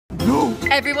no!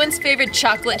 Everyone's favorite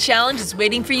chocolate challenge is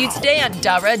waiting for you today on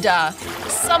DaRaDa.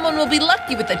 Someone will be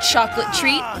lucky with a chocolate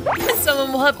treat, and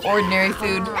someone will have ordinary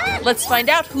food. Let's find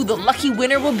out who the lucky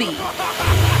winner will be.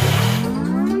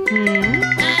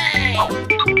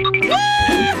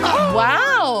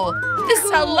 Wow! This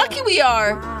is how lucky we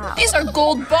are! These are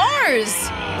gold bars!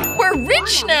 We're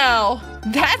rich now!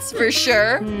 That's for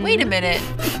sure! Wait a minute.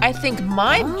 I think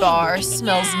my bar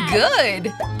smells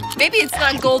good. Maybe it's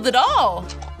not gold at all.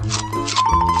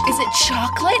 Is it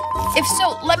chocolate? If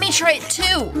so, let me try it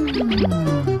too.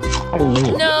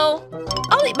 No,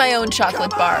 I'll eat my own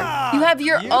chocolate bar. You have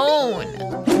your own.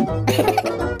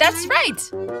 That's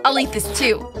right. I'll eat this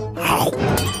too.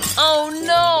 Oh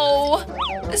no!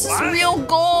 This is real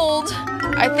gold.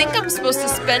 I think I'm supposed to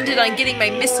spend it on getting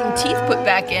my missing teeth put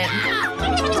back in.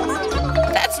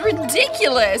 That's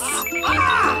ridiculous.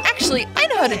 Actually, I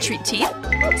know how to treat teeth,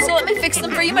 so let me fix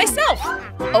them for you myself.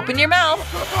 Open your mouth.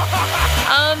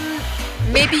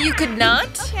 Maybe you could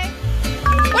not? Okay.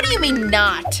 What do you mean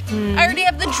not? I already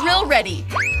have the drill ready.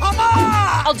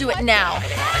 I'll do it now.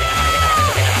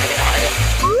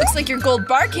 Looks like your gold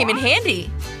bar came in handy.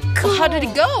 Well, how did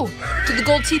it go? Do the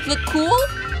gold teeth look cool?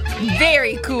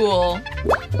 Very cool.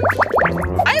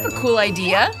 I have a cool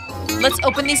idea. Let's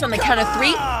open these on the count of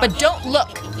 3, but don't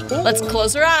look. Let's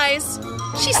close our eyes.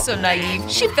 She's so naive.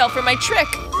 She fell for my trick.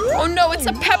 Oh no, it's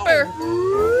a pepper.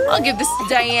 I'll give this to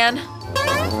Diane.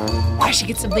 I should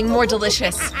get something more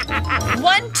delicious.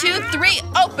 1, 2, 3,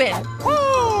 open.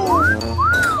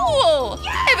 Cool.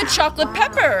 I have a chocolate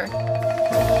pepper.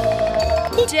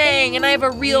 Dang, and I have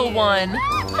a real one.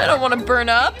 I don't want to burn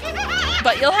up,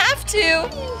 but you'll have to,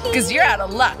 because you're out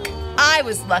of luck. I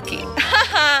was lucky.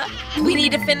 We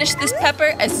need to finish this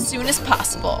pepper as soon as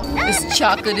possible. This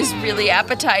chocolate is really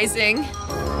appetizing.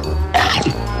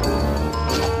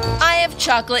 I have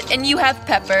chocolate and you have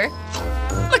pepper.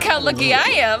 Look how lucky I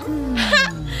am.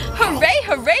 Hooray,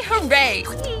 hooray, hooray.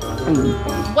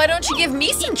 Why don't you give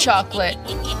me some chocolate?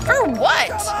 For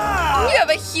what? You have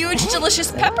a huge,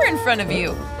 delicious pepper in front of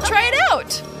you. Try it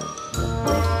out.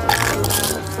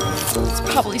 It's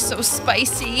probably so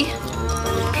spicy.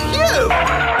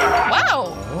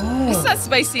 Wow, it's not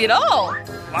spicy at all.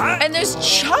 And there's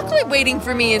chocolate waiting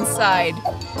for me inside.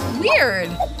 Weird.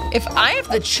 If I have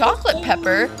the chocolate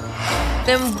pepper,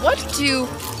 then what do…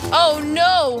 Oh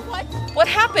no! What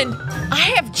happened?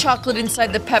 I have chocolate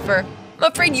inside the pepper. I'm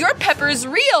afraid your pepper is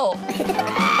real.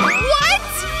 What?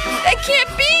 That can't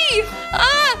be!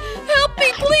 Help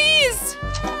me, please!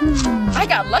 I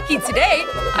got lucky today.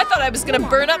 I thought I was gonna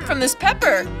burn up from this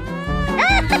pepper.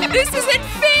 This isn't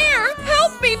fair!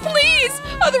 Help me, please!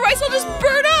 Otherwise I'll just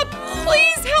burn up!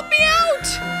 Please help me out!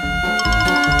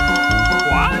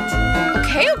 What?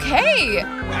 Okay.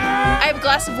 I have a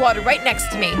glass of water right next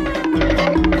to me.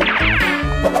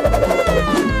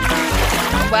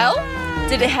 Well,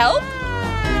 did it help?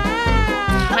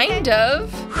 Kind of.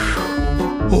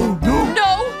 Oh no!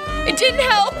 No, it didn't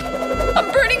help!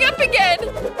 I'm burning up again!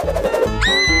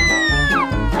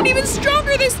 And even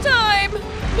stronger this time!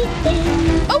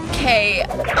 Okay,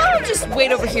 I'll just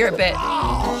wait over here a bit.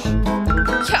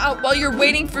 Yeah, while you're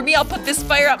waiting for me, I'll put this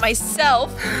fire out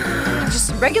myself.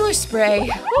 Just regular spray.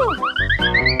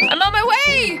 I'm on my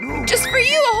way! Just for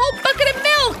you, a whole bucket of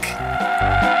milk!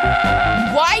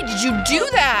 Why did you do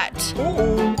that?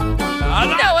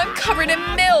 Now I'm covered in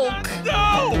milk.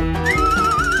 No!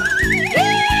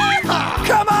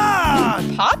 Come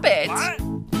on! Pop it.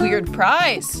 Weird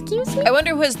prize. Excuse me? I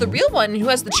wonder who has the real one and who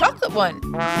has the chocolate one.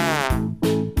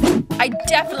 I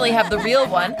definitely have the real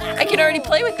one. I can already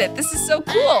play with it. This is so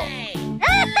cool.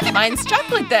 Mine's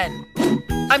chocolate then.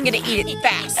 I'm gonna eat it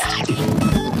fast.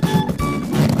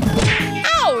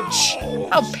 Ouch!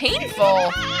 How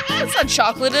painful. That's not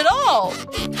chocolate at all.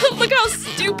 Look how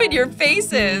stupid your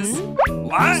face is.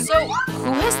 What? So,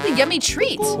 who has the yummy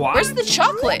treat? What? Where's the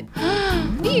chocolate?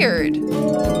 Weird.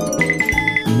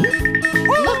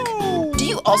 Look, do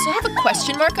you also have a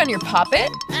question mark on your poppet?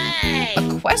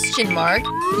 A question mark?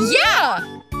 Yeah!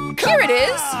 Here it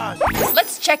is!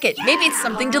 Let's check it. Maybe it's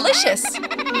something delicious.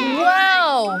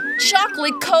 Wow!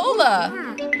 Chocolate cola!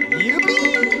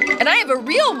 And I have a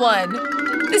real one!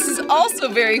 This is also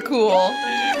very cool.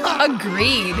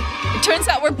 Agreed. It turns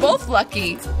out we're both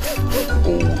lucky.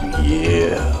 Oh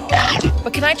yeah.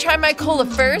 But can I try my cola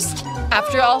first?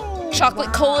 After all,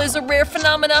 chocolate cola is a rare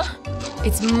phenomena.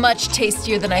 It's much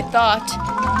tastier than I thought.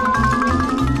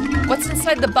 What's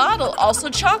inside the bottle? Also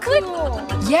chocolate?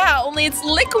 Yeah, only it's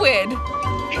liquid.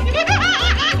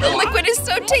 The liquid is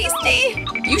so tasty.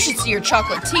 You should see your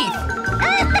chocolate teeth.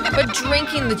 But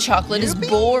drinking the chocolate is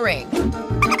boring.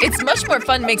 It's much more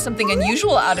fun to make something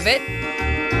unusual out of it.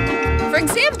 For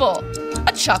example,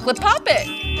 a chocolate poppet.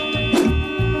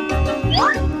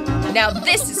 Now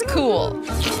this is cool.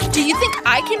 Do you think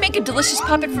I can make a delicious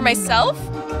poppet for myself?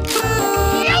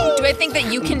 Do I think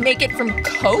that you can make it from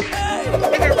Coke?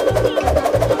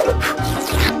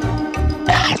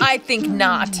 I think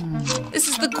not. This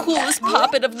is the coolest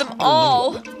poppet of them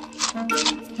all. And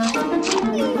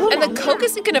the Coke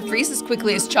isn't gonna freeze as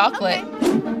quickly as chocolate.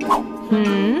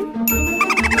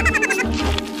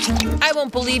 I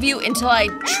won't believe you until I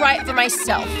try it for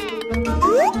myself.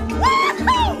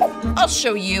 I'll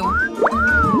show you.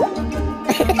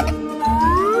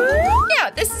 Yeah,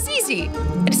 this is easy.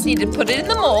 I just need to put it in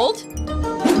the mold.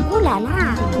 Ooh la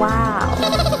la. Wow.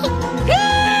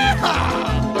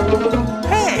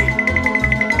 Hey!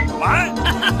 What?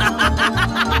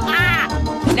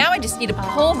 Now I just need to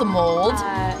pull the mold.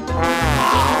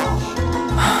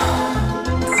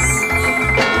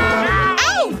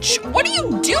 Ouch! What are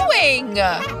you doing?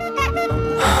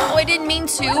 Oh, I didn't mean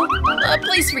to.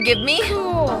 Please forgive me.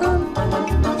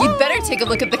 You'd better take a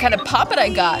look at the kind of poppet I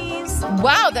got.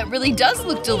 Wow, that really does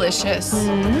look delicious.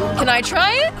 Can I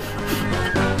try it?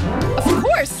 Of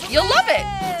course, you'll love it.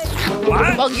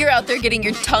 What? While you're out there getting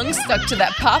your tongue stuck to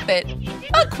that poppet,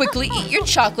 I'll quickly eat your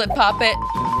chocolate poppet.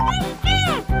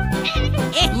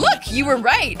 Look, you were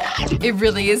right. It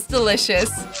really is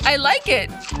delicious. I like it.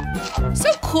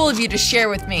 So cool of you to share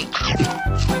with me.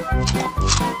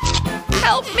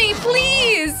 Help me,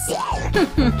 please!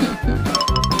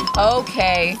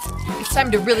 Okay, it's time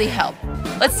to really help.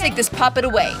 Let's take this poppet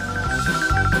away.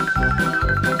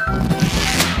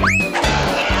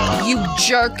 You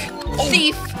jerk!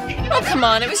 Thief! Oh, come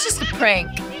on, it was just a prank.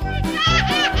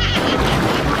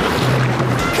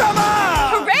 Come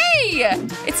on! Hooray!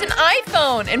 It's an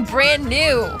iPhone and brand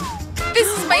new. This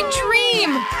is my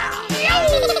dream!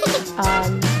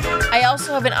 I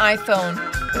also have an iPhone,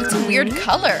 but it's a weird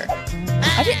color.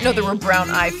 I didn't know there were brown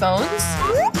iPhones.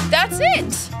 That's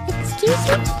it! Excuse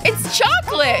me? It's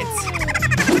chocolate!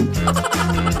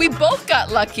 We both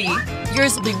got lucky.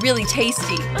 Yours will be really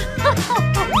tasty.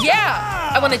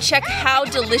 Yeah, I want to check how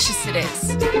delicious it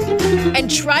is. And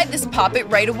try this poppet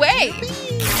right away.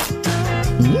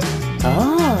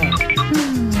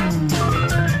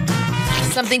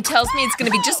 Something tells me it's going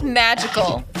to be just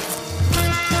magical.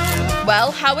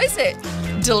 Well, how is it?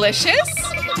 Delicious?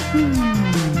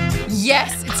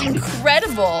 Yes, it's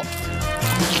incredible.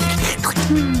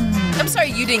 I'm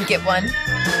sorry you didn't get one.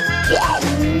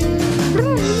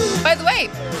 By the way,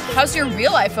 how's your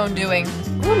real iPhone doing?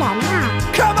 Ooh la la.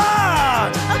 Come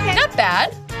on! Not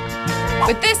bad.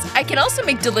 With this, I can also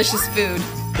make delicious food.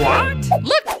 What?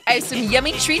 Look, I have some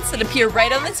yummy treats that appear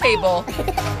right on the table.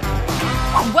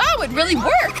 Wow, it really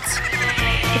worked.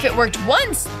 If it worked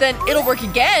once, then it'll work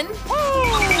again.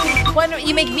 Why don't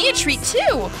you make me a treat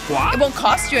too? What? It won't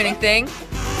cost you anything.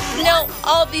 No,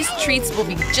 all of these treats will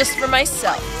be just for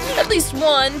myself. At least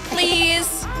one,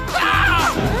 please.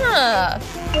 I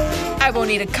won't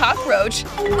eat a cockroach.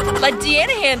 Let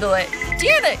Deanna handle it.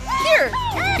 Deanna,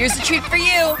 here's a treat for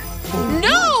you.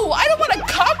 No, I don't want a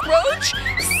cockroach.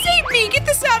 Save me, get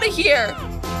this out of here.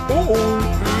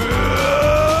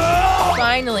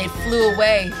 Finally, it flew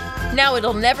away. Now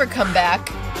it'll never come back.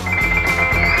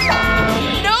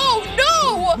 No,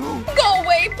 no! Go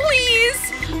away, please!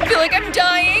 I feel like I'm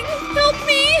dying. Help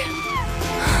me!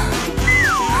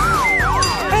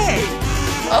 Hey!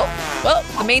 Oh, well,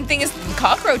 the main thing is the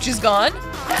cockroach is gone.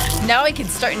 Now I can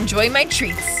start enjoying my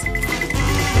treats.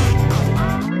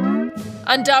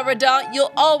 On DaRaDa,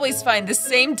 you'll always find the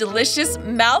same delicious,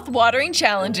 mouth-watering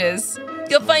challenges.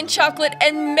 You'll find chocolate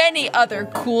and many other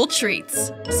cool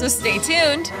treats. So stay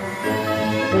tuned.